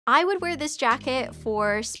I would wear this jacket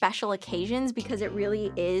for special occasions because it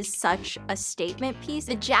really is such a statement piece.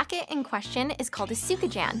 The jacket in question is called a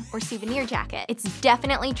Sukajan, or souvenir jacket. It's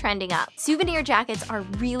definitely trending up. Souvenir jackets are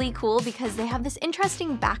really cool because they have this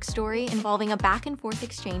interesting backstory involving a back and forth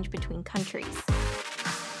exchange between countries.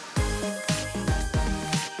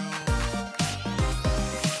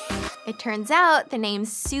 It turns out the name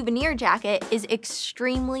souvenir jacket is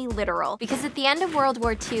extremely literal because at the end of World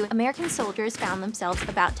War II, American soldiers found themselves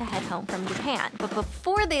about to head home from Japan. But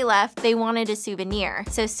before they left, they wanted a souvenir.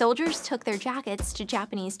 So soldiers took their jackets to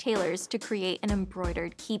Japanese tailors to create an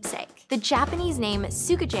embroidered keepsake. The Japanese name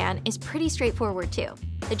Sukajan is pretty straightforward too.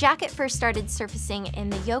 The jacket first started surfacing in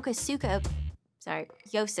the Yokosuka.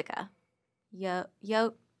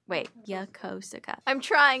 I'm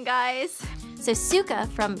trying, guys. So Suka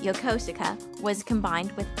from Yokosuka was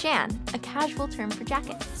combined with Jan, a casual term for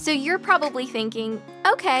jacket. So you're probably thinking,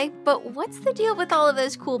 okay, but what's the deal with all of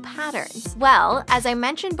those cool patterns? Well, as I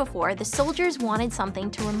mentioned before, the soldiers wanted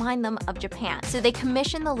something to remind them of Japan. So they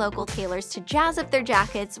commissioned the local tailors to jazz up their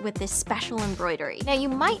jackets with this special embroidery. Now you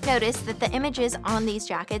might notice that the images on these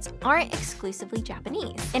jackets aren't exclusively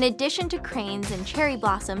Japanese. In addition to cranes and cherry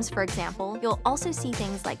blossoms, for example, you'll also see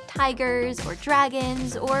things like tigers or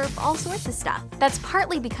dragons or all sorts of stuff. That's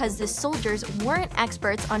partly because the soldiers weren't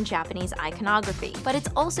experts on Japanese iconography, but it's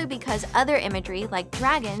also because other imagery like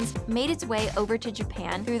dragons made its way over to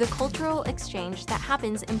Japan through the cultural exchange that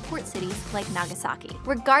happens in port cities like Nagasaki.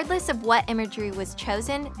 Regardless of what imagery was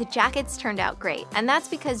chosen, the jackets turned out great, and that's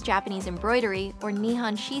because Japanese embroidery, or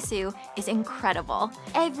Nihon Shisu, is incredible.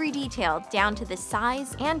 Every detail, down to the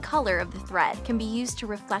size and color of the thread, can be used to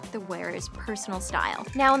reflect the wearer's personal style.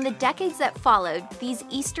 Now, in the decades that followed, these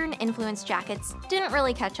Eastern-influenced jackets didn't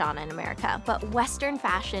really catch on in America, but Western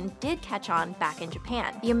fashion did catch on back in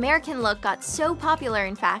Japan. The American look got so popular,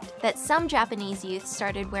 in fact, that some Japanese youth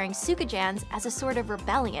started wearing Sukajans as a sort of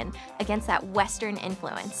rebellion against that Western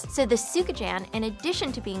influence. So the Sukajan, in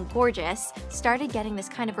addition to being gorgeous, started getting this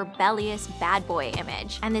kind of rebellious bad boy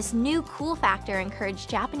image. And this new cool factor encouraged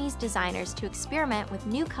Japanese designers to experiment with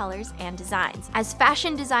new colors and designs. As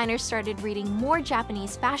fashion designers started reading more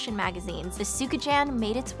Japanese fashion magazines, the Sukajan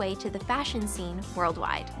made its way to the fashion scene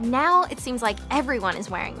worldwide. Now it seems like everyone is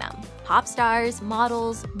wearing them. Pop stars,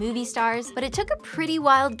 models, movie stars, but it took a pretty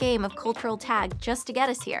wild game of cultural tag just to get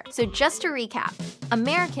us here. So just to recap,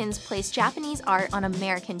 Americans placed Japanese art on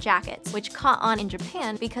American jackets, which caught on in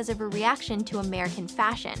Japan because of a reaction to American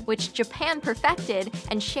fashion, which Japan perfected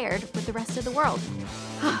and shared with the rest of the world.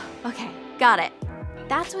 Okay, got it.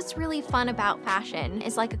 That's what's really fun about fashion,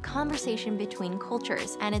 is like a conversation between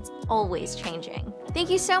cultures, and it's always changing. Thank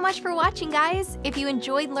you so much for watching, guys. If you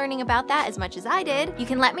enjoyed learning about that as much as I did, you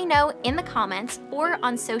can let me know in the comments or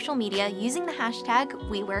on social media using the hashtag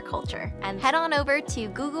WeWearCulture. And head on over to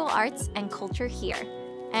Google Arts and Culture here.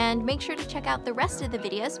 And make sure to check out the rest of the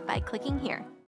videos by clicking here.